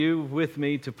You with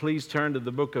me to please turn to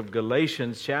the book of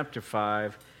Galatians chapter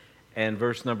 5 and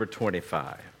verse number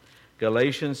 25.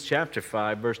 Galatians chapter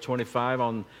 5 verse 25.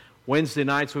 On Wednesday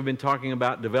nights we've been talking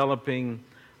about we've been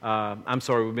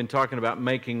talking about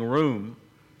making room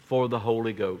for the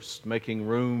Holy Ghost, making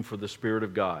room for the Spirit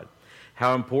of God.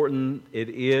 How important it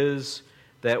is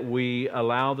that we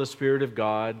allow the Spirit of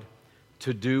God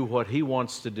to do what He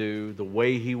wants to do, the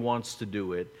way He wants to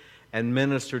do it, and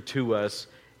minister to us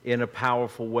in a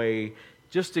powerful way,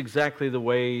 just exactly the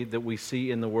way that we see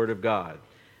in the Word of God.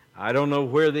 I don't know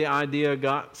where the idea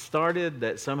got started,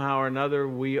 that somehow or another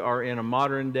we are in a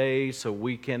modern day, so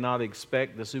we cannot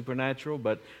expect the supernatural,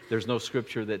 but there's no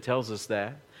scripture that tells us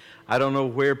that. I don't know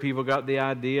where people got the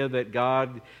idea that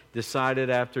God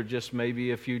decided after just maybe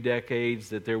a few decades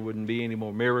that there wouldn't be any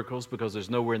more miracles, because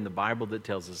there's nowhere in the Bible that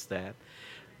tells us that.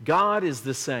 God is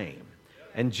the same.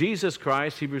 And Jesus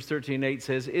Christ, Hebrews 13:8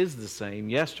 says, is the same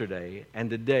yesterday and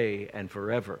today and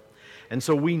forever. And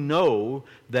so we know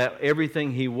that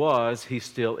everything He was, He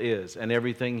still is. And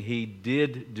everything He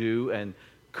did do and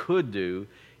could do,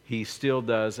 He still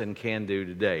does and can do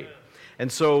today.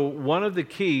 And so one of the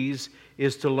keys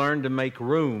is to learn to make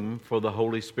room for the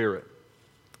Holy Spirit,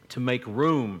 to make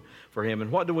room for Him.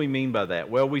 And what do we mean by that?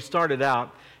 Well, we started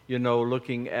out,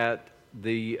 looking at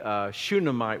the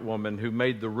Shunammite woman who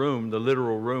made the room, the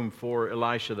literal room for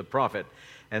Elisha the prophet,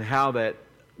 and how that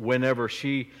whenever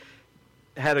she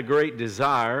had a great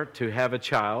desire to have a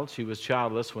child, she was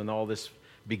childless when all this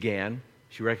began.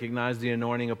 She recognized the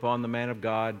anointing upon the man of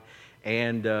God,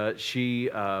 and she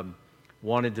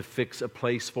wanted to fix a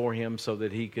place for him so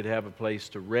that he could have a place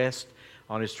to rest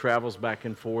on his travels back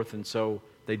and forth, and so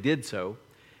they did so.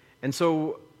 And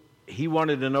so he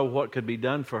wanted to know what could be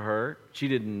done for her. She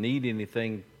didn't need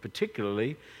anything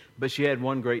particularly, but she had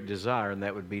one great desire, and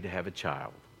that would be to have a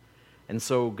child. And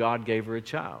so God gave her a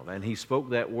child, and He spoke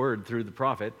that word through the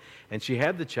prophet, and she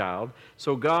had the child.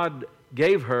 So God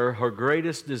gave her her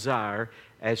greatest desire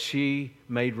as she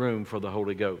made room for the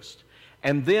Holy Ghost.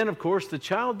 And then, of course, the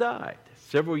child died.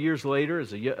 Several years later,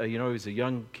 he was a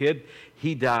young kid,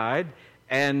 he died.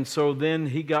 And so then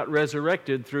he got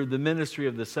resurrected through the ministry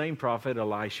of the same prophet,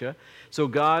 Elisha. So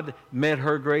God met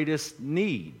her greatest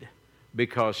need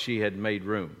because she had made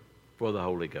room for the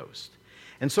Holy Ghost.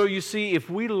 And so you see, if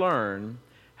we learn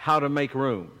how to make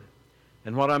room,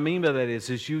 and what I mean by that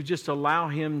is you just allow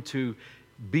Him to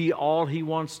be all He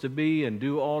wants to be and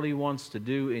do all He wants to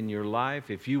do in your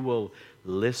life, if you will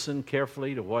listen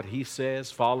carefully to what He says,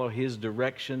 follow His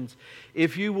directions,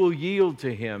 if you will yield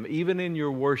to Him, even in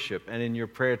your worship and in your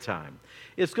prayer time,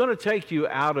 it's going to take you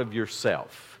out of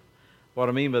yourself. What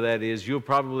I mean by that is you'll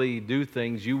probably do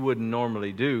things you wouldn't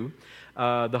normally do.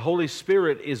 The Holy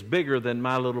Spirit is bigger than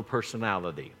my little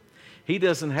personality. He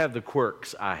doesn't have the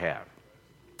quirks I have.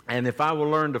 And if I will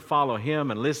learn to follow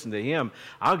Him and listen to Him,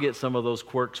 I'll get some of those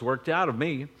quirks worked out of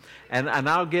me. And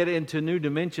I'll get into new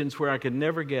dimensions where I could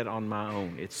never get on my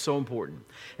own. It's so important.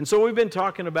 And so we've been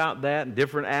talking about that and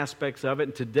different aspects of it.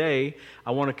 And today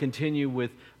I want to continue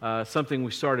with something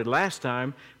we started last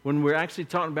time when we're actually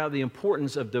talking about the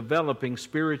importance of developing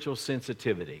spiritual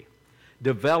sensitivity.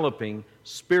 Developing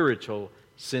spiritual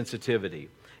sensitivity.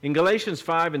 In Galatians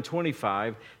 5 and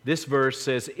 25, this verse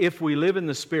says, if we live in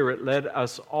the Spirit, let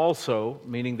us also,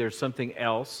 meaning there's something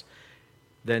else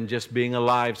than just being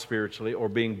alive spiritually or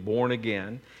being born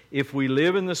again. If we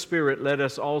live in the Spirit, let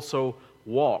us also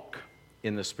walk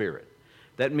in the Spirit.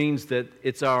 That means that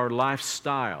it's our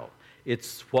lifestyle.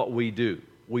 It's what we do.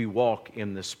 We walk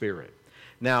in the Spirit.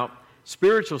 Now,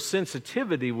 spiritual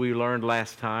sensitivity, we learned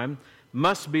last time,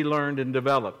 must be learned and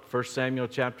developed. 1 Samuel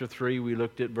chapter 3, we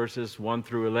looked at verses 1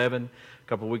 through 11 a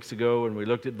couple of weeks ago, and we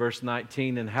looked at verse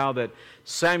 19 and how that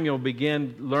Samuel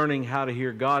began learning how to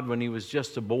hear God when he was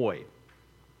just a boy.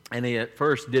 And he at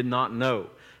first did not know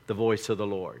the voice of the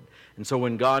Lord. And so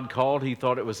when God called, he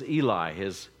thought it was Eli,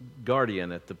 his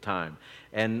guardian at the time.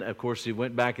 And of course, he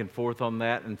went back and forth on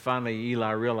that. And finally,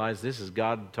 Eli realized this is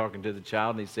God talking to the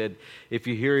child. And he said, if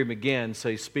you hear him again,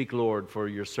 say, speak, Lord, for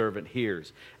your servant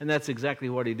hears. And that's exactly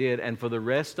what he did. And for the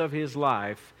rest of his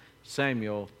life,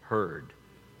 Samuel heard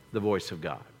the voice of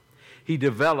God. He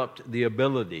developed the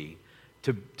ability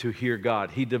to hear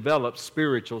God. He developed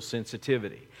spiritual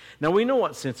sensitivity. Now, we know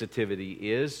what sensitivity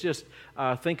is. Just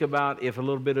think about if a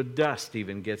little bit of dust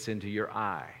even gets into your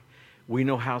eye. We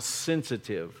know how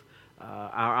sensitive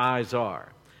our eyes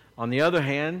are. On the other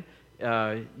hand,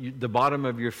 the bottom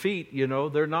of your feet,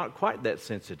 they're not quite that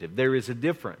sensitive. There is a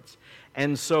difference.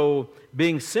 And so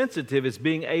being sensitive is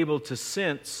being able to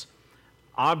sense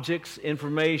objects,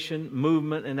 information,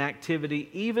 movement, and activity,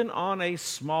 even on a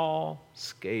small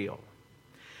scale.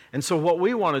 And so what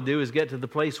we want to do is get to the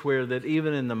place where that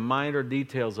even in the minor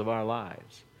details of our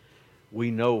lives,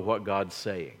 we know what God's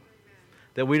saying.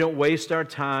 That we don't waste our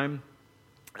time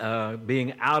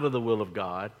being out of the will of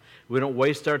God. We don't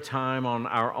waste our time on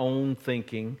our own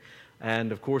thinking.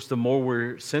 And of course, the more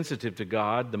we're sensitive to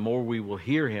God, the more we will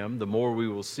hear Him, the more we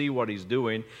will see what He's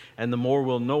doing, and the more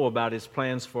we'll know about His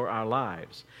plans for our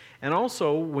lives. And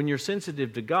also, when you're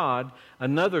sensitive to God,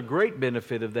 another great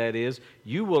benefit of that is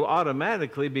you will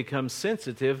automatically become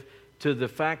sensitive to the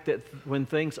fact that when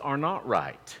things are not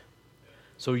right.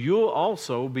 So you'll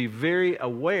also be very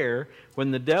aware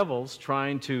when the devil's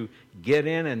trying to get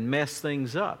in and mess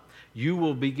things up. You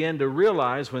will begin to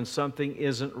realize when something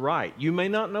isn't right. You may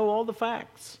not know all the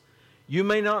facts. You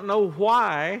may not know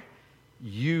why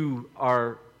you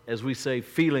are, as we say,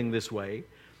 feeling this way,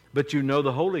 but you know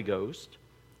the Holy Ghost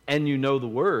and you know the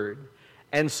Word.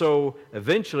 And so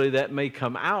eventually that may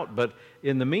come out, but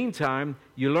in the meantime,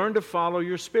 you learn to follow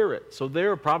your spirit. So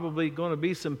there are probably going to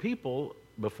be some people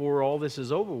before all this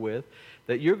is over with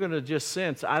that you're going to just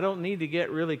sense, I don't need to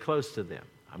get really close to them.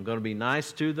 I'm going to be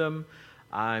nice to them.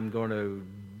 I'm going to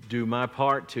do my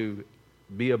part to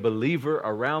be a believer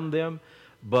around them,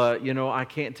 but, I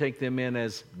can't take them in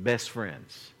as best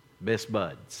friends, best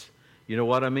buds. You know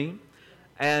what I mean?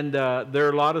 And there are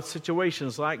a lot of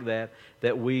situations like that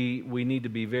we need to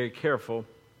be very careful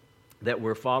that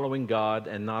we're following God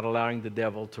and not allowing the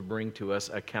devil to bring to us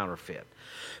a counterfeit.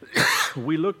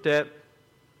 We looked at,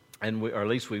 or at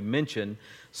least we mentioned,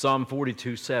 Psalm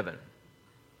 42:7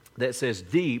 that says,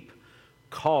 deep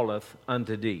calleth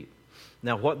unto deep.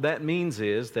 Now what that means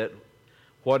is that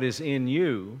what is in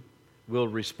you will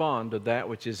respond to that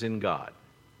which is in God.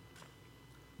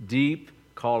 Deep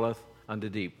calleth unto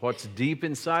deep. What's deep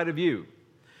inside of you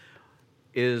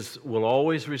will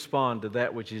always respond to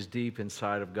that which is deep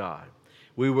inside of God.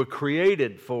 We were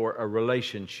created for a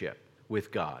relationship with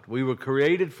God. We were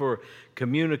created for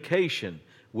communication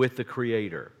with the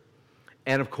Creator.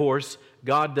 And of course,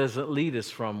 God doesn't lead us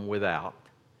from without.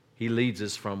 He leads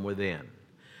us from within.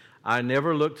 I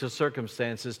never look to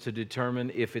circumstances to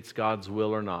determine if it's God's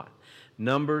will or not.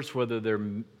 Numbers, whether they're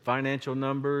financial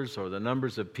numbers or the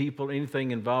numbers of people, anything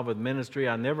involved with ministry,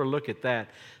 I never look at that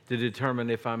to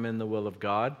determine if I'm in the will of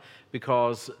God,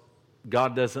 because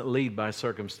God doesn't lead by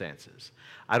circumstances.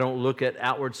 I don't look at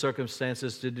outward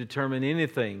circumstances to determine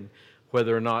anything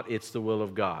whether or not it's the will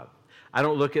of God. I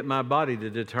don't look at my body to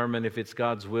determine if it's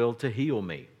God's will to heal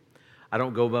me. I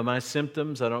don't go by my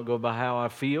symptoms. I don't go by how I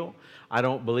feel. I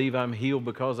don't believe I'm healed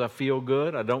because I feel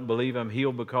good. I don't believe I'm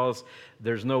healed because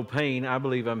there's no pain. I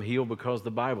believe I'm healed because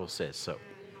the Bible says so.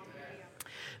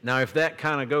 Now, if that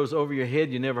kind of goes over your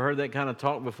head, you never heard that kind of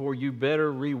talk before, you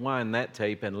better rewind that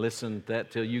tape and listen to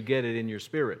that till you get it in your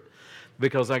spirit.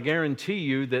 Because I guarantee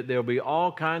you that there'll be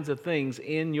all kinds of things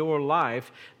in your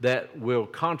life that will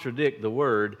contradict the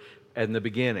Word in the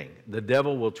beginning. The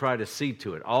devil will try to see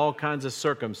to it. All kinds of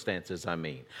circumstances,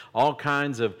 all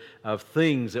kinds of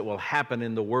things that will happen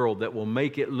in the world that will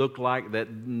make it look like that,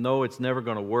 no, it's never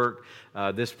going to work.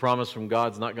 This promise from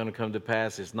God's not going to come to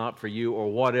pass. It's not for you,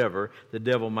 or whatever the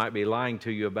devil might be lying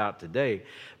to you about today.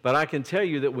 But I can tell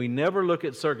you that we never look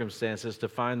at circumstances to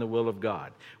find the will of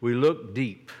God. We look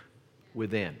deep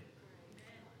within.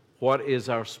 What is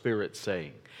our spirit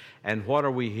saying? And what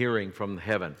are we hearing from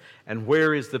heaven? And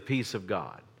where is the peace of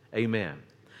God? Amen.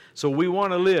 So we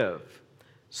want to live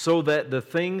so that the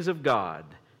things of God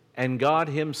and God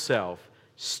Himself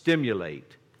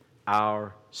stimulate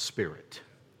our spirit.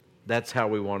 That's how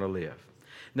we want to live.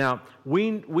 Now, we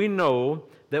know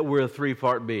that we're a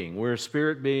three-part being. We're a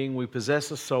spirit being, we possess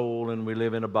a soul, and we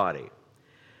live in a body.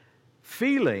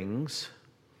 Feelings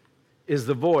is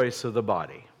the voice of the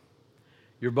body.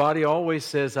 Your body always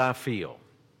says, I feel.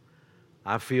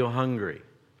 I feel hungry.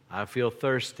 I feel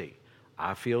thirsty.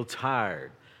 I feel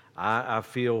tired. I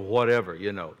feel whatever,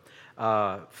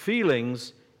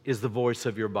 Feelings is the voice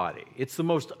of your body. It's the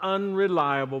most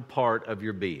unreliable part of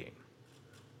your being.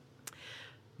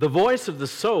 The voice of the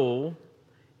soul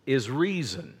is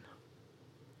reason.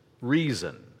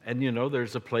 Reason. And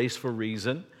there's a place for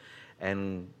reason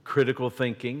and critical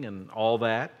thinking and all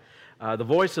that. The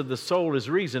voice of the soul is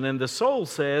reason, and the soul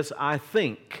says, I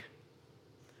think.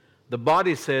 The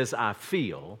body says, I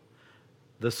feel.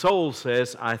 The soul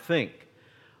says, I think.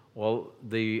 Well,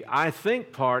 the I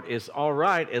think part is all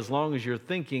right as long as your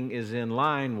thinking is in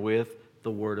line with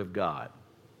the Word of God.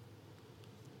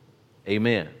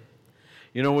 Amen.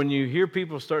 When you hear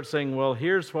people start saying, well,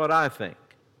 here's what I think,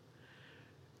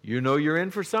 you're in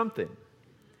for something.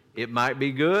 It might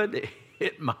be good.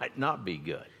 It might not be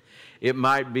good. It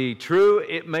might be true.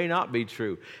 It may not be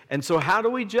true. And so how do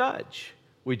we judge?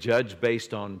 We judge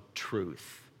based on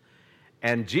truth.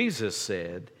 And Jesus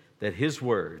said that His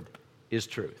Word is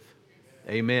truth.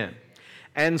 Amen.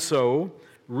 And so,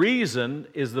 reason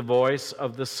is the voice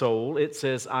of the soul. It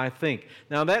says, I think.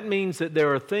 Now, that means that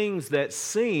there are things that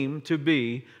seem to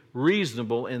be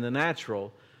reasonable in the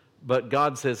natural, but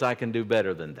God says, I can do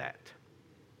better than that.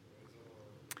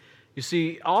 You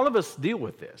see, all of us deal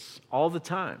with this all the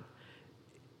time.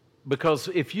 Because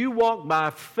if you walk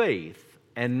by faith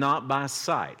and not by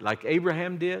sight, like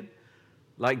Abraham did,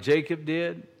 like Jacob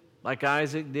did, like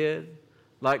Isaac did,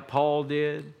 like Paul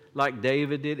did, like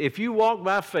David did, if you walk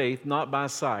by faith, not by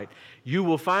sight, you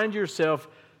will find yourself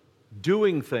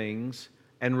doing things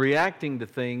and reacting to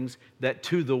things that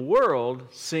to the world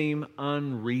seem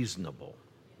unreasonable.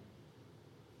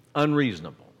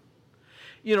 Unreasonable.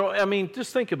 You know, I mean,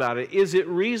 just think about it. Is it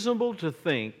reasonable to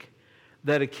think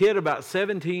that a kid about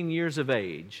 17 years of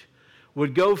age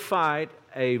would go fight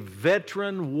a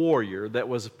veteran warrior that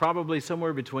was probably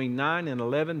somewhere between 9 and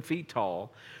 11 feet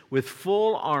tall with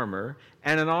full armor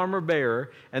and an armor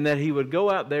bearer, and that he would go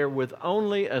out there with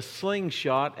only a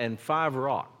slingshot and 5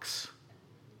 rocks?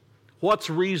 What's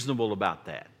reasonable about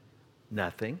that?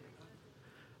 Nothing.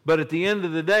 But at the end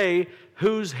of the day,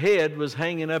 whose head was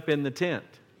hanging up in the tent?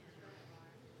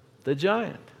 The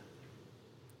giant.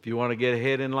 If you want to get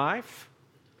ahead in life,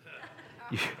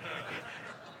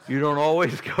 you don't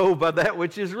always go by that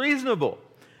which is reasonable.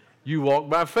 You walk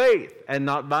by faith and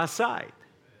not by sight.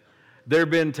 There have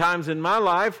been times in my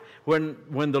life when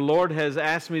the Lord has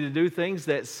asked me to do things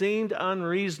that seemed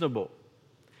unreasonable.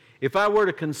 If I were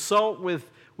to consult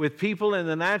with people in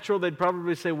the natural, they'd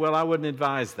probably say, well, I wouldn't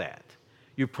advise that.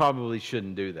 You probably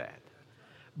shouldn't do that.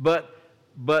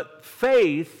 But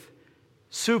faith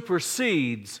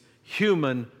supersedes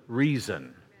human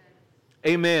reason.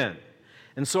 Amen.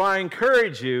 And so I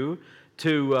encourage you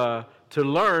to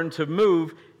learn to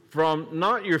move from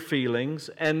not your feelings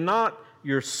and not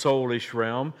your soulish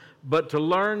realm, but to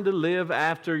learn to live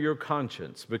after your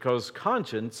conscience, because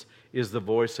conscience is the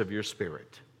voice of your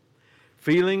spirit.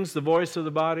 Feelings, the voice of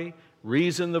the body;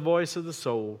 reason, the voice of the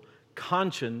soul;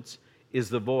 conscience is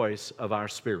the voice of our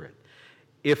spirit.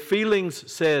 If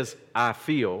feelings says, I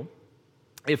feel,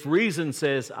 if reason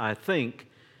says, I think,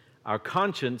 our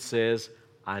conscience says,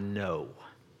 I know.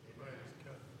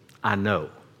 I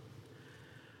know.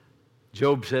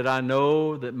 Job said, I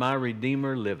know that my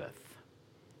Redeemer liveth.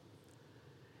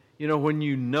 You know, when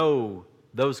you know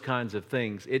those kinds of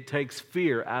things, it takes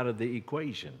fear out of the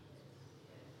equation.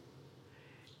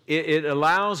 It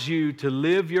allows you to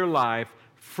live your life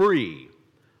free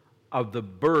of the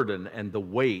burden and the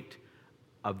weight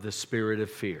of the spirit of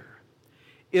fear.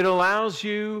 It allows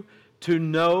you to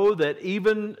know that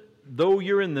even though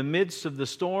you're in the midst of the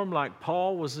storm, like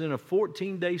Paul was in a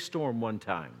 14-day storm one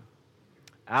time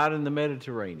out in the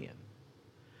Mediterranean,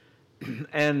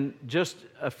 and just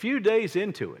a few days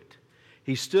into it,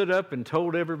 he stood up and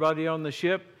told everybody on the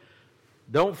ship,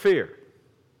 don't fear.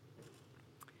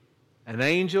 An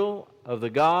angel of the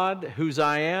God whose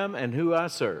I am and who I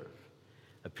serve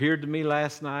appeared to me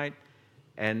last night,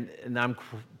 and I'm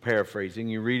paraphrasing.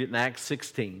 You read it in Acts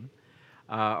 16,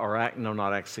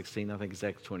 not Acts 16, I think it's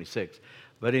Acts 26.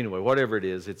 But anyway, whatever it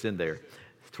is, it's in there.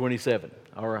 27,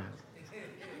 all right.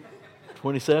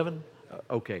 27?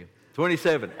 Okay,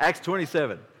 27, Acts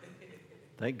 27.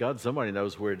 Thank God somebody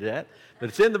knows where it's at. But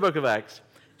it's in the book of Acts,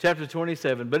 chapter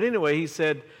 27. But anyway, he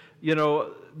said, you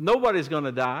know, nobody's going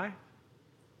to die.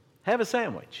 Have a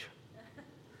sandwich.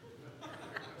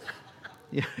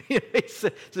 He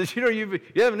says, you know, you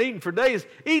haven't eaten for days,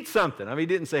 eat something. I mean, he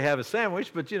didn't say have a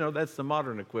sandwich, but, you know, that's the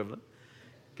modern equivalent.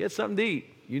 Get something to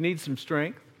eat. You need some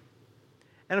strength.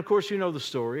 And, of course, you know the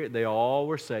story. They all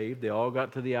were saved. They all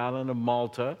got to the island of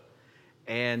Malta.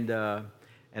 And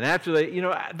after they, you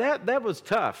know, that was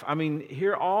tough. I mean,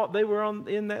 they were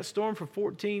in that storm for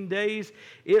 14 days.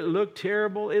 It looked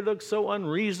terrible. It looked so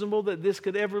unreasonable that this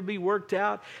could ever be worked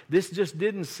out. This just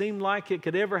didn't seem like it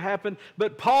could ever happen.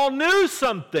 But Paul knew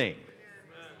something.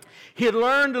 He had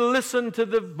learned to listen to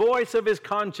the voice of his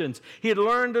conscience. He had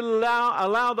learned to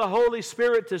allow the Holy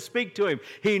Spirit to speak to him.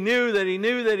 He knew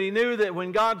that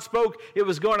when God spoke, it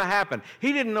was going to happen.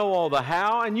 He didn't know all the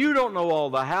how, and you don't know all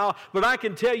the how, but I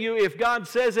can tell you if God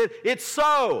says it, it's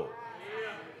so.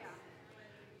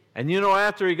 And you know,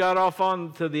 after he got off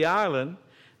onto the island,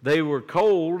 they were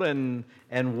cold and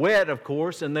wet, of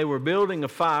course, and they were building a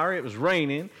fire. It was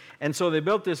raining, and so they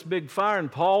built this big fire, and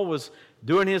Paul was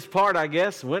doing his part, I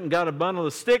guess, went and got a bundle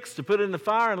of sticks to put in the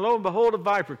fire, and lo and behold, a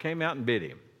viper came out and bit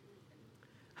him.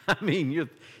 I mean,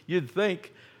 you'd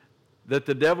think that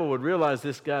the devil would realize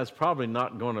this guy's probably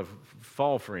not going to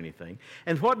fall for anything.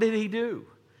 And what did he do?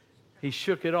 He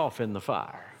shook it off in the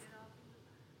fire.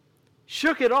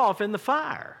 Shook it off in the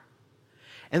fire.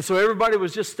 And so everybody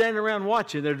was just standing around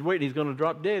watching. They're waiting. He's going to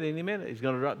drop dead any minute. He's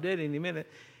going to drop dead any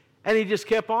minute. And he just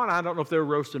kept on. I don't know if they were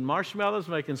roasting marshmallows,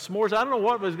 making s'mores. I don't know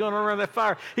what was going on around that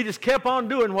fire. He just kept on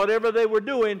doing whatever they were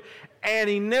doing, and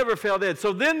he never fell dead.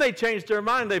 So then they changed their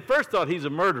mind. They first thought he's a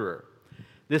murderer.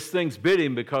 This thing's bit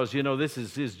him because, this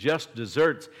is his just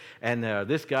desserts, and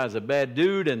this guy's a bad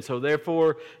dude, and so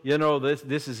therefore,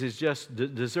 this is his just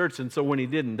desserts. And so when he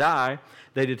didn't die,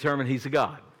 they determined he's a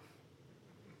god.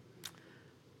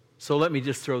 So let me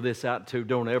just throw this out too.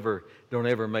 Don't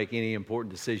ever make any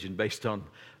important decision based on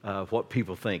what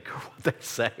people think or what they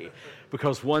say.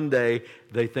 Because one day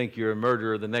they think you're a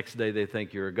murderer, the next day they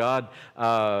think you're a god.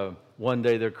 One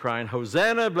day they're crying,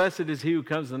 Hosanna, blessed is he who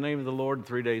comes in the name of the Lord, and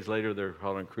 3 days later they're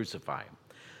calling crucify him.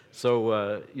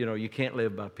 So, you can't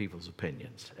live by people's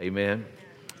opinions. Amen?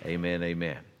 Amen,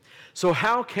 amen. So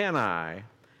how can I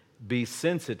be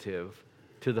sensitive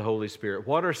to the Holy Spirit?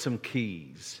 What are some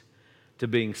keys to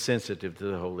being sensitive to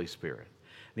the Holy Spirit?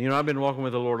 I've been walking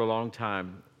with the Lord a long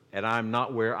time, and I'm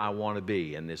not where I want to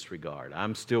be in this regard.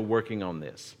 I'm still working on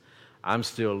this. I'm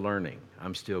still learning.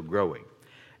 I'm still growing.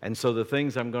 And so the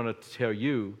things I'm going to tell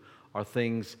you are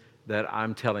things that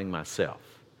I'm telling myself.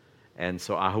 And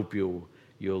so I hope you'll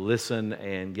listen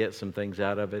and get some things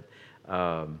out of it.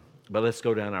 But let's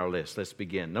go down our list. Let's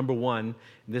begin. Number one,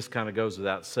 and this kind of goes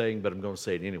without saying, but I'm going to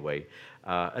say it anyway.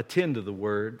 Attend to the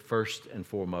Word first and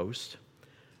foremost.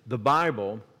 The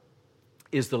Bible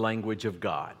is the language of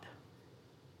God.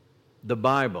 The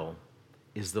Bible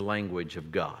is the language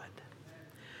of God.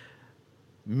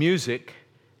 Music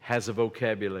has a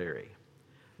vocabulary.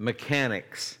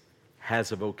 Mechanics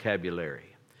has a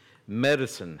vocabulary.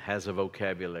 Medicine has a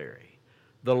vocabulary.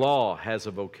 The law has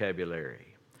a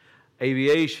vocabulary.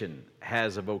 Aviation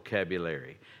has a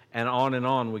vocabulary. And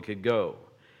on we could go.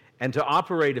 And to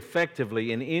operate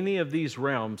effectively in any of these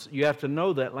realms, you have to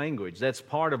know that language. That's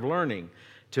part of learning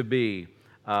to be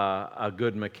a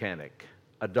good mechanic,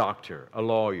 a doctor, a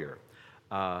lawyer,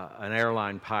 an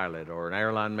airline pilot or an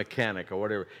airline mechanic or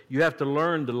whatever. You have to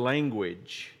learn the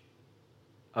language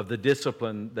of the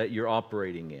discipline that you're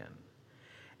operating in.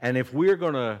 And if we're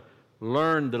going to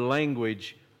learn the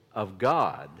language of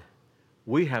God,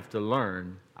 we have to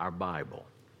learn our Bible.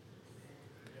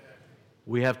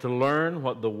 We have to learn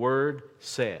what the Word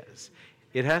says.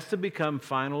 It has to become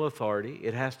final authority.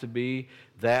 It has to be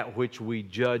that which we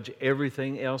judge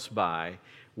everything else by.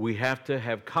 We have to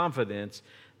have confidence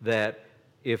that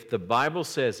if the Bible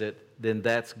says it, then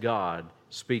that's God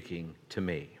speaking to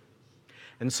me.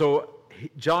 And so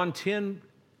John 10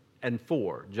 and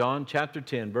 4, John chapter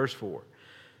 10, verse 4,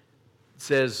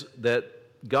 says that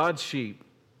God's sheep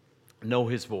know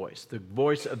His voice, the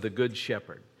voice of the good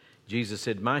shepherd. Jesus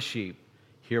said, my sheep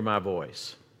hear my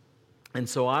voice. And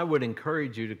so I would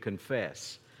encourage you to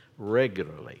confess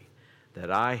regularly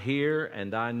that I hear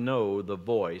and I know the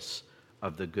voice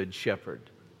of the good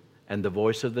shepherd, and the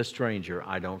voice of the stranger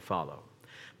I don't follow.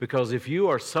 Because if you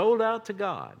are sold out to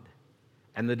God,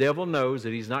 and the devil knows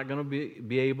that he's not going to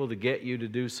be able to get you to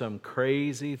do some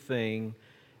crazy thing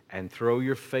and throw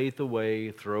your faith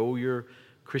away, throw your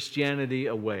Christianity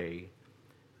away,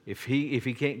 if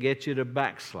he can't get you to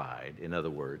backslide, in other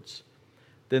words,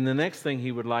 then the next thing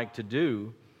he would like to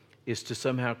do is to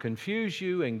somehow confuse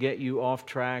you and get you off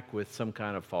track with some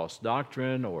kind of false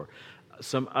doctrine or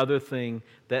some other thing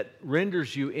that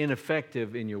renders you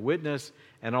ineffective in your witness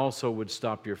and also would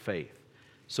stop your faith.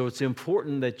 So it's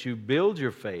important that you build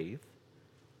your faith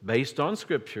based on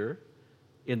Scripture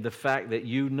in the fact that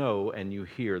you know and you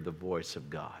hear the voice of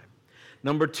God.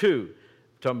 Number two,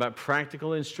 talking about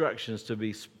practical instructions to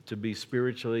be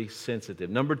spiritually sensitive.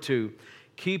 Number two,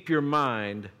 keep your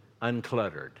mind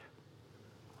uncluttered.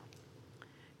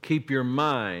 Keep your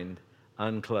mind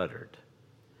uncluttered.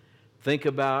 Think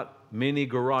about many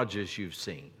garages you've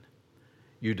seen.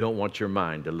 You don't want your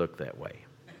mind to look that way.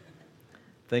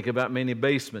 Think about many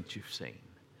basements you've seen.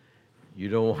 You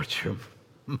don't want your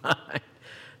mind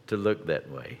to look that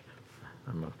way.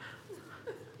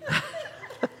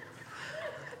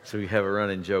 So we have a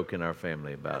running joke in our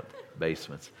family about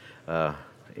basements.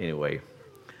 Anyway,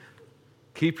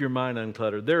 keep your mind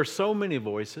uncluttered. There are so many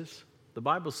voices. The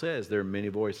Bible says there are many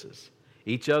voices.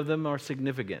 Each of them are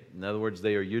significant. In other words,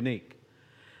 they are unique.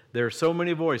 There are so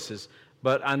many voices,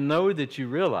 but I know that you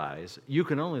realize you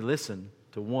can only listen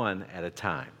to one at a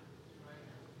time.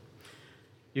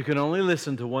 You can only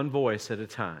listen to one voice at a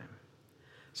time.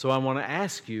 So I want to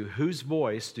ask you, whose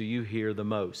voice do you hear the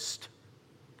most?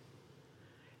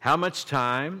 How much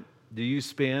time do you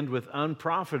spend with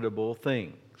unprofitable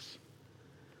things?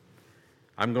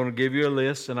 I'm going to give you a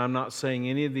list, and I'm not saying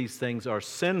any of these things are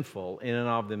sinful in and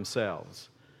of themselves,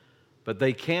 but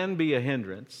they can be a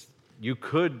hindrance. You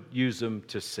could use them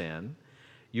to sin.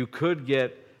 You could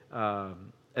get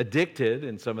addicted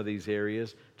in some of these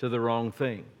areas to the wrong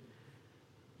thing.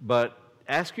 But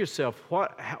ask yourself,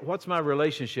 what's my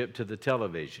relationship to the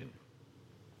television?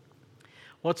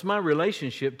 What's my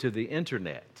relationship to the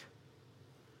internet,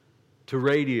 to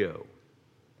radio,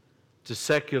 to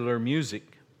secular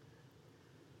music?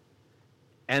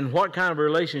 And what kind of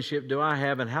relationship do I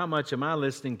have, and how much am I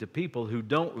listening to people who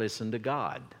don't listen to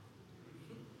God?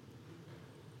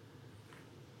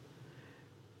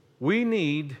 We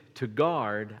need to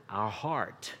guard our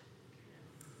heart.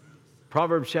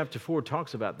 Proverbs chapter 4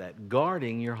 talks about that,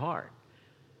 guarding your heart.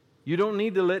 You don't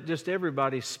need to let just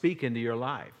everybody speak into your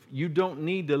life. You don't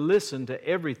need to listen to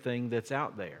everything that's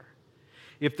out there.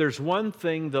 If there's one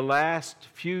thing the last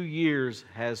few years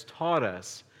has taught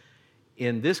us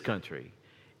in this country,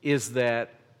 is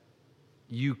that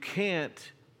you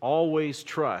can't always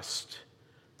trust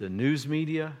the news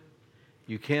media.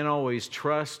 You can't always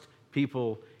trust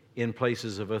people in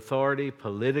places of authority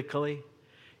politically.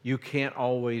 You can't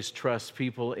always trust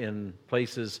people in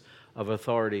places of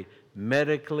authority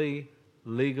medically,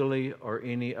 legally, or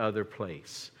any other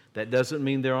place. That doesn't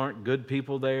mean there aren't good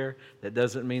people there. That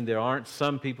doesn't mean there aren't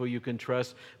some people you can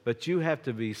trust. But you have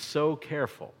to be so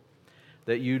careful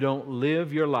that you don't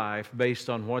live your life based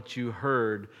on what you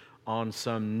heard on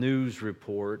some news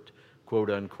report, quote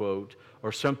unquote,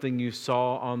 or something you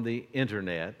saw on the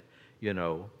internet, you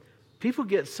know. People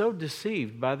get so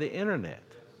deceived by the internet.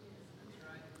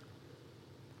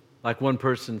 Like one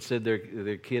person said, their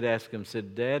kid asked him,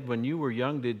 said, "Dad, when you were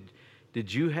young,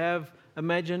 did you have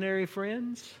imaginary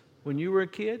friends when you were a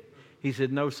kid?" He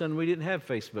said, "No, son, we didn't have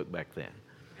Facebook back then."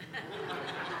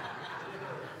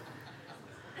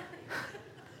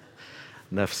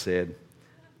 Enough said.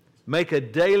 Make a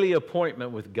daily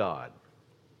appointment with God.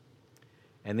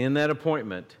 And in that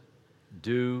appointment,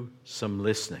 do some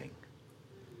listening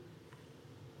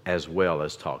as well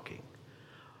as talking.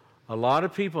 A lot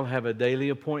of people have a daily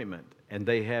appointment, and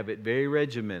they have it very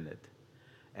regimented.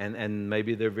 And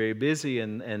maybe they're very busy,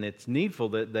 and it's needful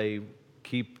that they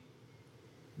keep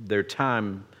their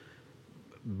time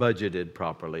budgeted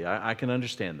properly. I can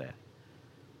understand that.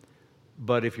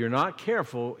 But if you're not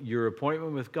careful, your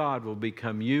appointment with God will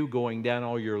become you going down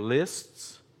all your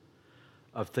lists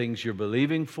of things you're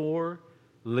believing for,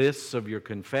 lists of your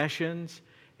confessions,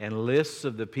 and lists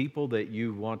of the people that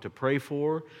you want to pray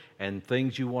for and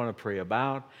things you want to pray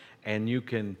about. And you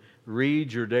can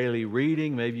read your daily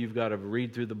reading. Maybe you've got to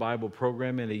read through the Bible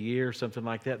program in a year, something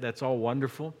like that. That's all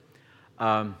wonderful.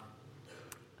 But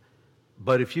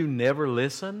if you never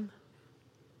listen,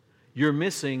 you're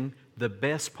missing the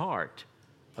best part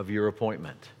of your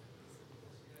appointment.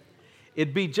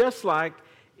 It'd be just like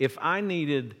if I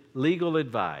needed legal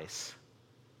advice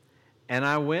and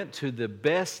I went to the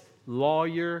best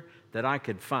lawyer that I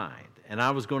could find, and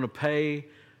I was going to pay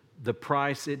the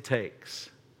price it takes,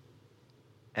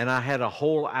 and I had a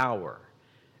whole hour,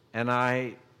 and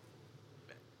I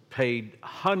paid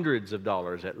hundreds of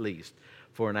dollars at least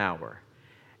for an hour,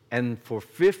 and for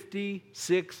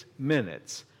 56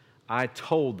 minutes I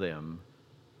told them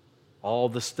all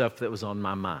the stuff that was on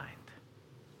my mind.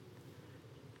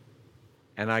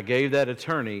 And I gave that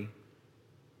attorney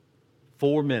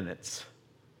 4 minutes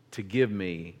to give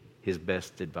me his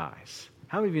best advice.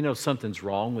 How many of you know something's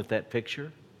wrong with that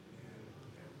picture?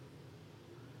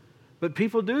 But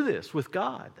people do this with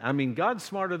God. I mean, God's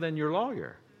smarter than your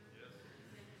lawyer.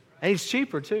 And He's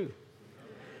cheaper too.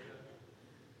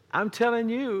 I'm telling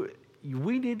you,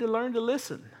 we need to learn to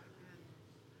listen.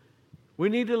 We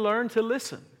need to learn to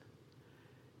listen.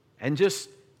 And just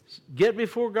get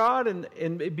before God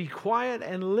and be quiet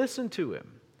and listen to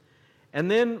Him. And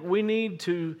then we need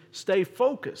to stay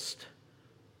focused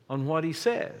on what He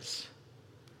says.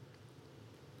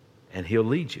 And He'll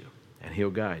lead you and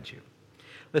He'll guide you.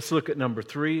 Let's look at number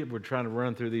 3. We're trying to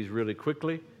run through these really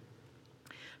quickly.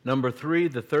 Number 3,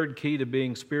 the third key to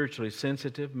being spiritually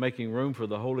sensitive, making room for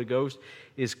the Holy Ghost,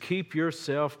 is keep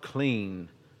yourself clean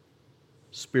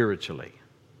spiritually.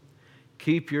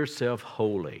 Keep yourself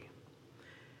holy.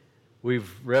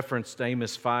 We've referenced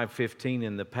Amos 5:15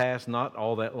 in the past, not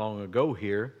all that long ago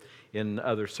here in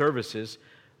other services,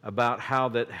 about how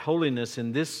that holiness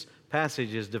in this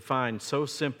passage is defined so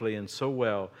simply and so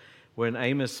well when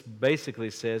Amos basically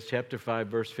says, chapter 5,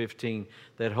 verse 15,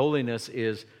 that holiness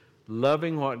is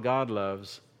loving what God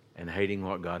loves and hating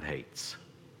what God hates.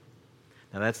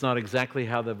 Now that's not exactly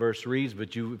how the verse reads,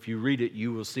 but if you read it,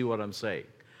 you will see what I'm saying.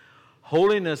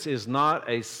 Holiness is not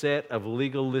a set of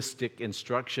legalistic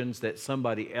instructions that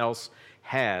somebody else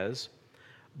has,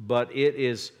 but it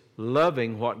is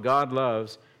loving what God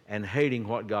loves and hating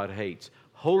what God hates.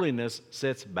 Holiness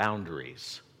sets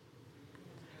boundaries.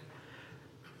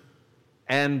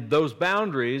 And those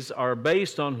boundaries are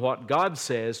based on what God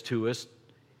says to us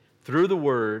through the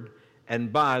Word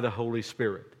and by the Holy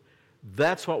Spirit.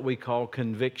 That's what we call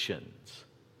convictions.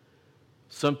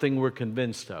 Something we're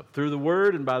convinced of. Through the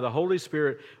Word and by the Holy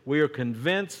Spirit, we are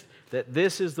convinced that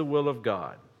this is the will of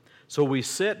God. So we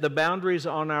set the boundaries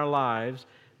on our lives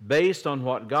based on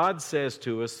what God says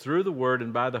to us through the Word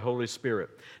and by the Holy Spirit.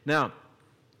 Now,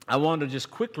 I want to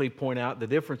just quickly point out the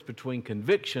difference between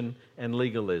conviction and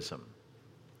legalism.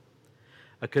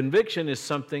 A conviction is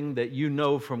something that you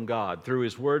know from God. Through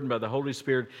His Word and by the Holy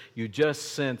Spirit, you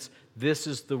just sense, this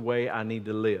is the way I need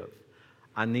to live.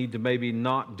 I need to maybe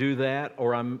not do that,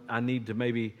 or I need to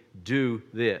maybe do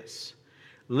this.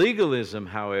 Legalism,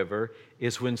 however,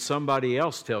 is when somebody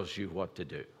else tells you what to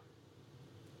do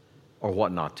or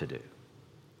what not to do.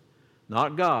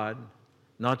 Not God,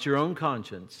 not your own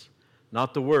conscience,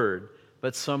 not the Word,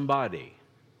 but somebody.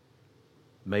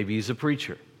 Maybe he's a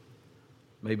preacher.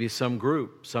 Maybe some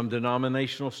group, some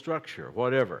denominational structure,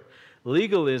 whatever.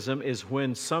 Legalism is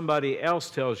when somebody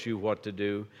else tells you what to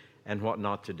do and what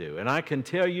not to do. And I can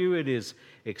tell you it is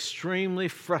extremely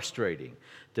frustrating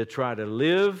to try to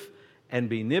live and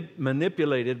be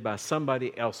manipulated by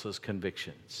somebody else's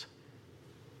convictions.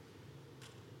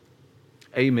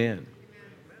 Amen.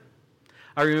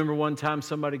 I remember one time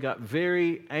somebody got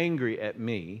very angry at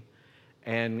me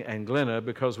and Glenna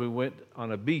because we went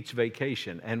on a beach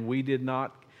vacation and we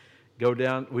didn't go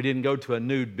to a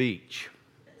nude beach.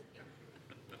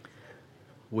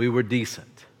 We were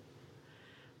decent.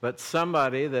 But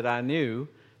somebody that I knew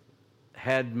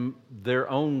had their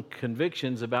own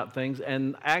convictions about things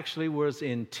and actually was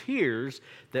in tears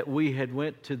that we had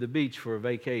went to the beach for a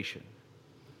vacation.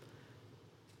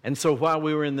 And so while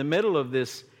we were in the middle of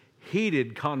this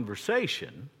heated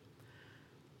conversation,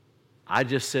 I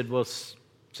just said, well,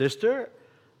 sister,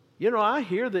 I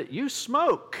hear that you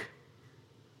smoke.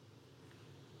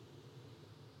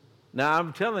 Now,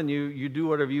 I'm telling you, you do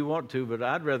whatever you want to, but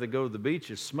I'd rather go to the beach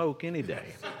and smoke any day.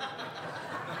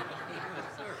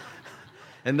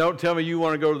 And don't tell me you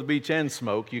want to go to the beach and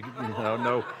smoke.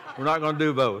 No, we're not going to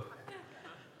do both.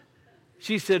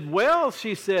 She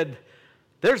said,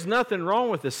 there's nothing wrong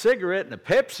with a cigarette and a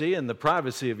Pepsi in the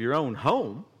privacy of your own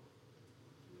home.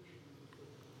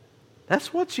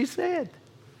 That's what she said.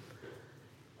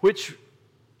 Which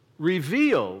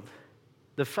revealed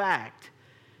the fact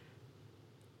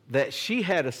that she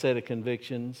had a set of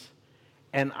convictions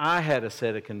and I had a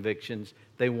set of convictions.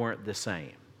 They weren't the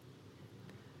same.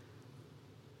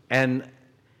 And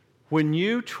when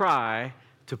you try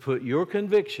to put your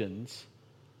convictions,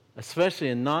 especially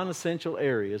in non-essential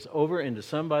areas, over into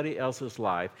somebody else's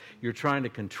life, you're trying to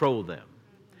control them.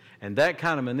 And that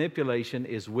kind of manipulation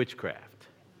is witchcraft.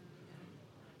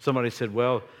 Somebody said,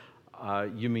 well,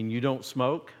 you mean you don't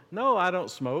smoke? No, I don't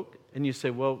smoke. And you say,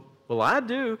 well, I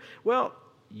do. Well,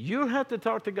 you have to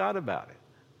talk to God about it.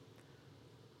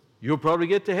 You'll probably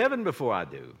get to heaven before I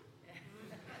do.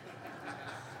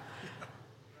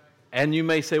 And you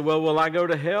may say, well, will I go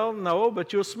to hell? No,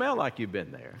 but you'll smell like you've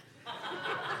been there.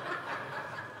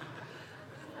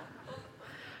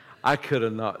 I could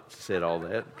have not said all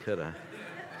that, could I?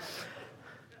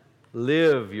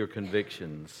 Live your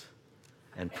convictions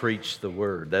and preach the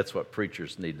Word. That's what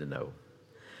preachers need to know.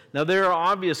 Now, there are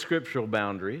obvious scriptural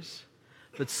boundaries,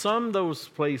 but some of those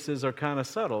places are kind of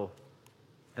subtle,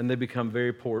 and they become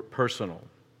very personal.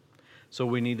 So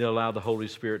we need to allow the Holy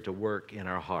Spirit to work in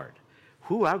our heart.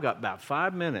 I've got about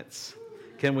 5 minutes.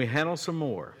 Can we handle some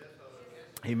more?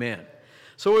 Amen.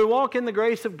 So we walk in the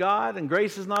grace of God, and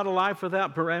grace is not a life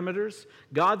without parameters.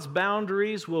 God's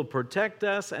boundaries will protect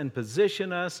us and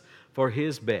position us for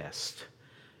His best.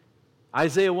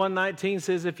 Isaiah 1:19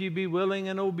 says, if you be willing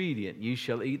and obedient, you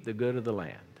shall eat the good of the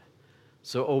land.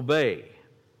 So obey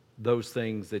those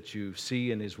things that you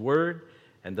see in His Word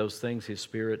and those things His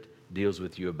Spirit deals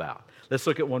with you about. Let's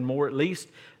look at one more at least,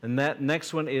 and that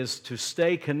next one is to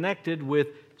stay connected with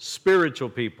spiritual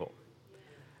people.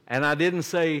 And I didn't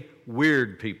say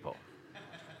weird people.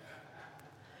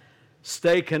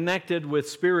 Stay connected with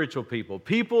spiritual people,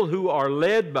 people who are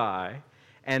led by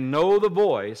and know the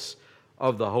voice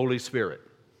of the Holy Spirit.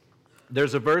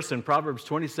 There's a verse in Proverbs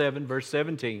 27, verse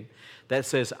 17, that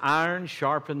says, iron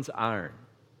sharpens iron.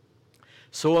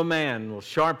 So a man will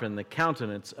sharpen the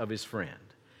countenance of his friend.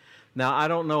 Now, I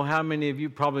don't know how many of you,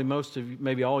 probably most of you,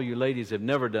 maybe all you ladies have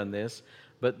never done this,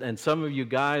 and some of you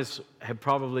guys have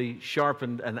probably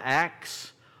sharpened an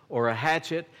axe or a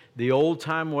hatchet the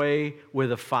old-time way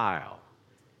with a file.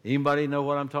 Anybody know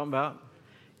what I'm talking about?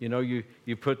 You know, you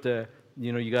put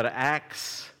you got an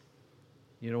axe.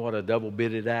 You know what a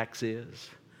double-bitted axe is?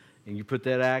 And you put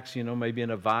that axe, maybe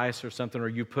in a vise or something, or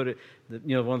you put it,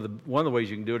 one of the ways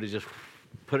you can do it is just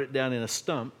put it down in a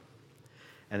stump,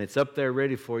 and it's up there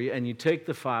ready for you, and you take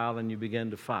the file and you begin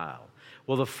to file.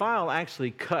 Well, the file actually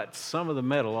cuts some of the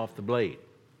metal off the blade.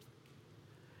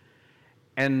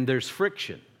 And there's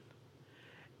friction.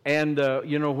 And,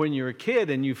 when you're a kid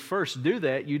and you first do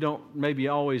that, you don't maybe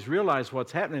always realize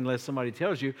what's happening unless somebody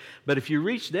tells you. But if you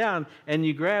reach down and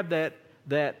you grab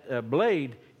that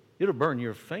blade, it'll burn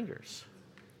your fingers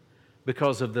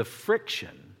because of the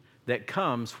friction that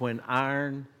comes when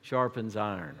iron sharpens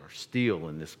iron, or steel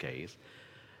in this case.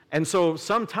 And so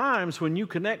sometimes when you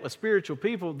connect with spiritual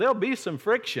people, there'll be some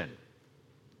friction.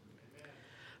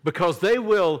 Because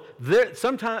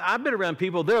sometimes I've been around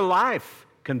people, their life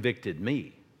convicted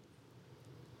me.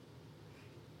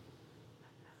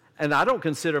 And I don't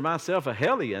consider myself a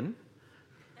hellion.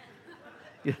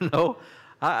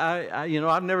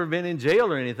 I've never been in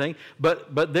jail or anything,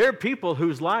 but there are people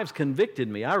whose lives convicted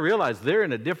me. I realize they're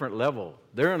in a different level.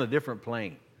 They're on a different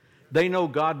plane. They know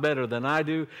God better than I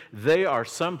do. They are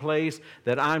someplace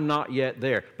that I'm not yet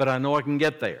there, but I know I can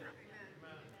get there.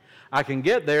 I can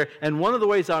get there, and one of the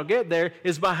ways I'll get there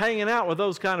is by hanging out with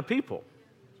those kind of people.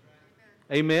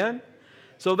 Amen?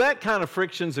 So that kind of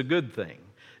friction's a good thing.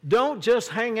 Don't just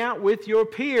hang out with your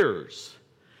peers.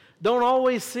 Don't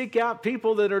always seek out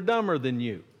people that are dumber than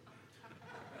you.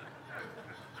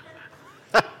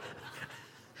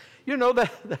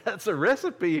 That's a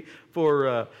recipe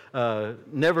for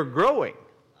never growing.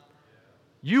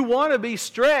 You want to be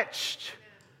stretched.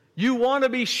 You want to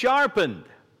be sharpened.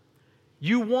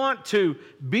 You want to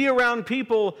be around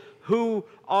people who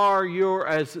are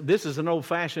this is an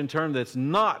old-fashioned term that's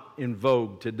not in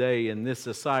vogue today in this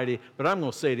society, but I'm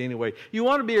going to say it anyway. You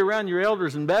want to be around your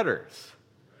elders and betters.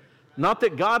 Not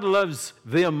that God loves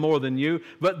them more than you,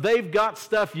 but they've got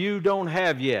stuff you don't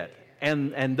have yet,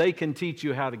 and they can teach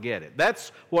you how to get it.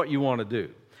 That's what you want to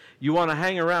do. You want to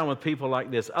hang around with people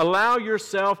like this. Allow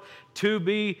yourself to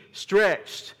be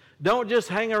stretched. Don't just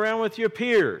hang around with your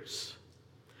peers.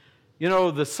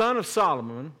 The son of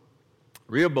Solomon,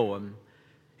 Rehoboam,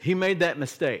 he made that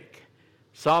mistake.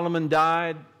 Solomon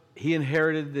died. He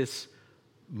inherited this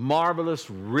marvelous,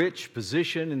 rich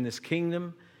position in this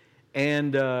kingdom.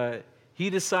 And he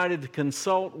decided to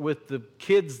consult with the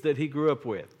kids that he grew up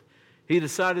with. He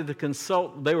decided to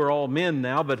consult, they were all men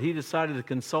now, but he decided to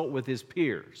consult with his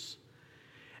peers.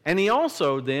 And he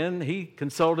also he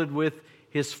consulted with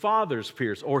his father's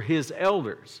peers, or his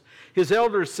elders. His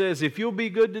elders says, if you'll be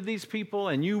good to these people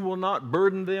and you will not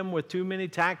burden them with too many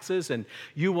taxes, and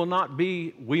you will not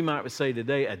be, we might say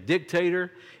today, a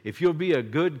dictator, if you'll be a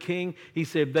good king, he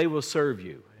said, they will serve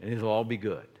you and it'll all be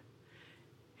good.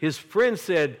 His friend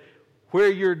said,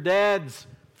 where your dad's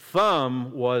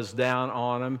thumb was down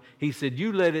on them, he said,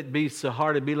 you let it be so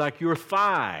hard to be like your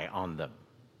thigh on them.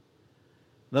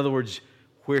 In other words,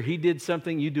 where he did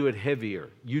something, you do it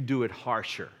heavier. You do it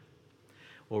harsher.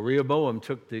 Well, Rehoboam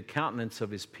took the countenance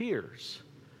of his peers,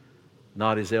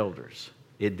 not his elders.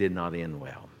 It did not end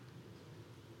well.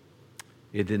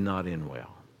 It did not end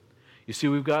well. You see,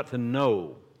 we've got to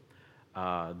know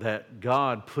that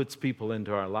God puts people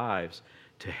into our lives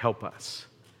to help us,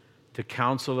 to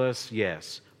counsel us,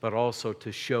 yes, but also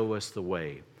to show us the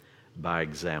way by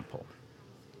example.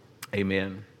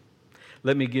 Amen.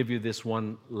 Let me give you this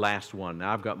last one.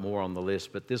 Now, I've got more on the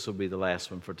list, but this will be the last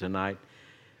one for tonight.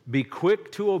 Be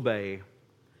quick to obey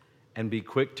and be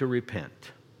quick to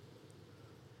repent.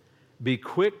 Be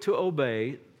quick to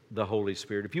obey the Holy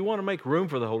Spirit. If you want to make room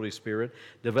for the Holy Spirit,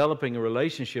 developing a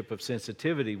relationship of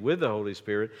sensitivity with the Holy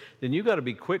Spirit, then you've got to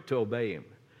be quick to obey Him.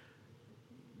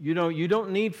 You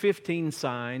don't need 15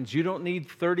 signs. You don't need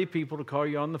 30 people to call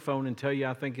you on the phone and tell you,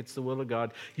 I think it's the will of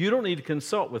God. You don't need to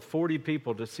consult with 40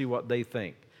 people to see what they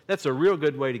think. That's a real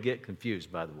good way to get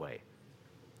confused, by the way.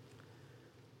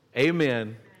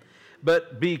 Amen.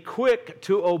 But be quick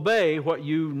to obey what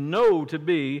you know to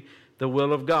be the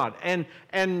will of God.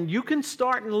 And you can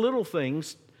start in little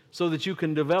things so that you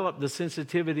can develop the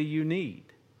sensitivity you need.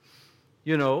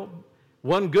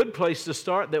 One good place to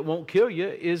start that won't kill you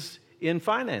is in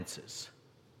finances.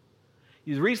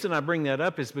 The reason I bring that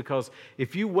up is because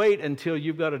if you wait until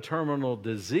you've got a terminal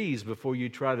disease before you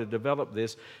try to develop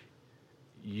this,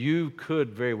 you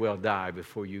could very well die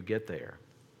before you get there.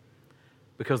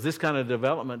 Because this kind of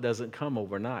development doesn't come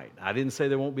overnight. I didn't say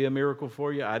there won't be a miracle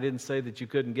for you. I didn't say that you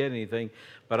couldn't get anything.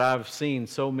 But I've seen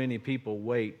so many people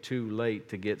wait too late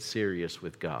to get serious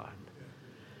with God.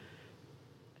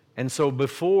 And so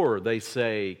before they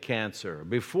say cancer,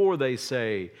 before they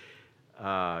say,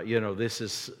 this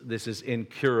is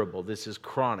incurable, this is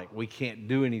chronic, we can't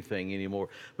do anything anymore,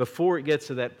 before it gets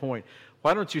to that point,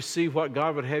 why don't you see what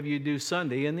God would have you do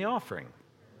Sunday in the offering?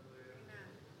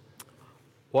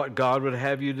 What God would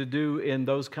have you to do in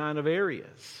those kind of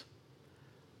areas.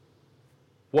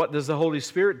 What does the Holy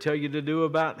Spirit tell you to do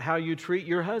about how you treat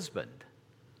your husband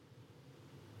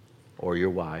or your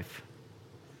wife?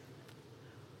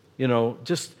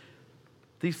 Just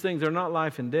these things are not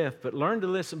life and death, but learn to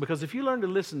listen, because if you learn to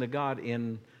listen to God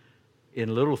in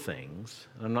little things,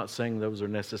 I'm not saying those are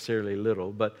necessarily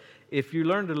little, but if you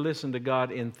learn to listen to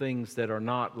God in things that are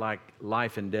not like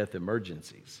life and death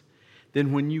emergencies,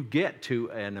 then when you get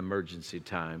to an emergency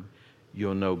time,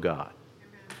 you'll know God.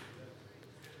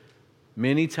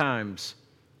 Many times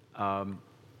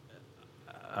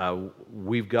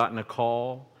we've gotten a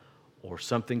call or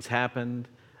something's happened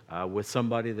with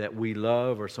somebody that we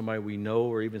love or somebody we know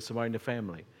or even somebody in the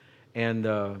family.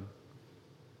 And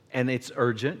it's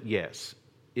urgent, yes.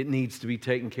 It needs to be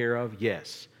taken care of,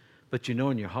 yes. But you know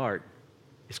in your heart,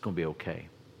 it's going to be okay.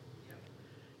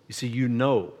 You see,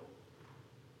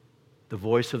 the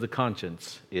voice of the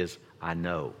conscience is, I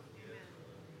know.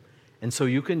 And so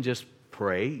you can just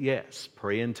pray, yes.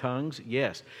 Pray in tongues,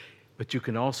 yes. But you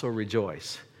can also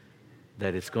rejoice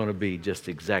that it's going to be just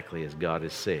exactly as God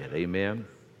has said. Amen?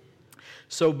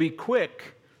 So be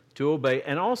quick to obey,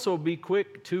 and also be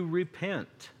quick to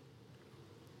repent.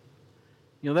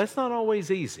 That's not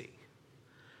always easy,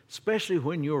 especially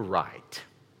when you're right.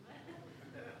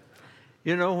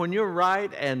 When you're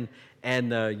right and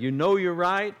you're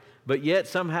right, but yet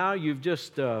somehow you've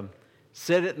just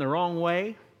said it in the wrong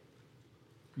way.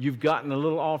 You've gotten a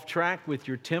little off track with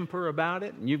your temper about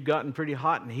it, and you've gotten pretty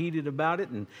hot and heated about it,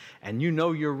 and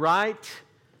you're right.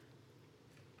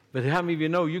 But how many of you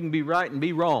know you can be right and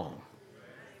be wrong?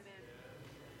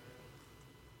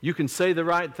 You can say the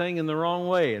right thing in the wrong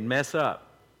way and mess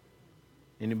up.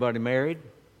 Anybody married?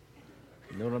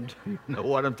 You know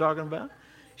what I'm talking about?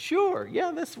 Sure,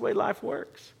 yeah, that's the way life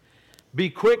works. Be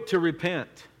quick to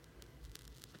repent.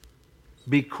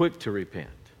 Be quick to repent.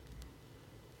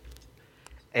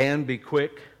 And be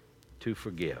quick to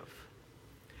forgive.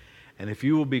 And if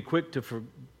you will be quick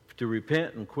to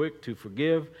repent and quick to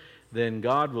forgive, then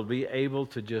God will be able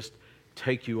to just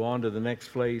take you on to the next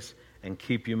place and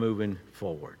keep you moving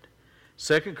forward.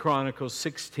 2 Chronicles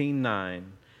 16:9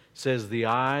 says, the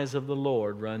eyes of the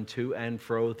Lord run to and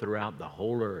fro throughout the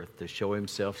whole earth to show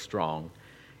himself strong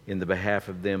in the behalf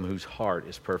of them whose heart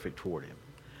is perfect toward him.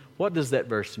 What does that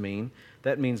verse mean?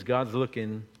 That means God's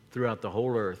looking throughout the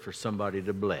whole earth for somebody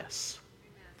to bless.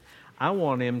 I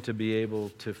want him to be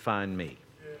able to find me.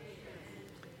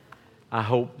 I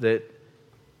hope that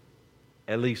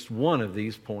at least one of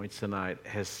these points tonight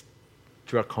has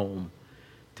struck home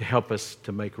to help us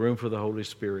to make room for the Holy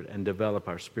Spirit and develop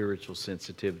our spiritual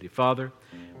sensitivity. Father,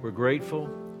 we're grateful,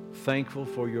 thankful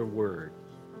for your word.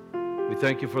 We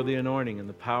thank you for the anointing and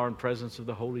the power and presence of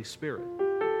the Holy Spirit.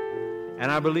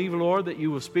 And I believe, Lord, that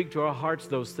you will speak to our hearts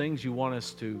those things you want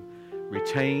us to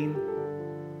retain,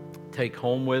 take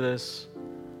home with us,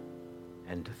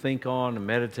 and to think on and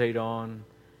meditate on,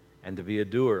 and to be a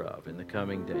doer of in the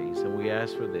coming days. And we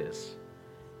ask for this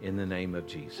in the name of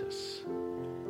Jesus.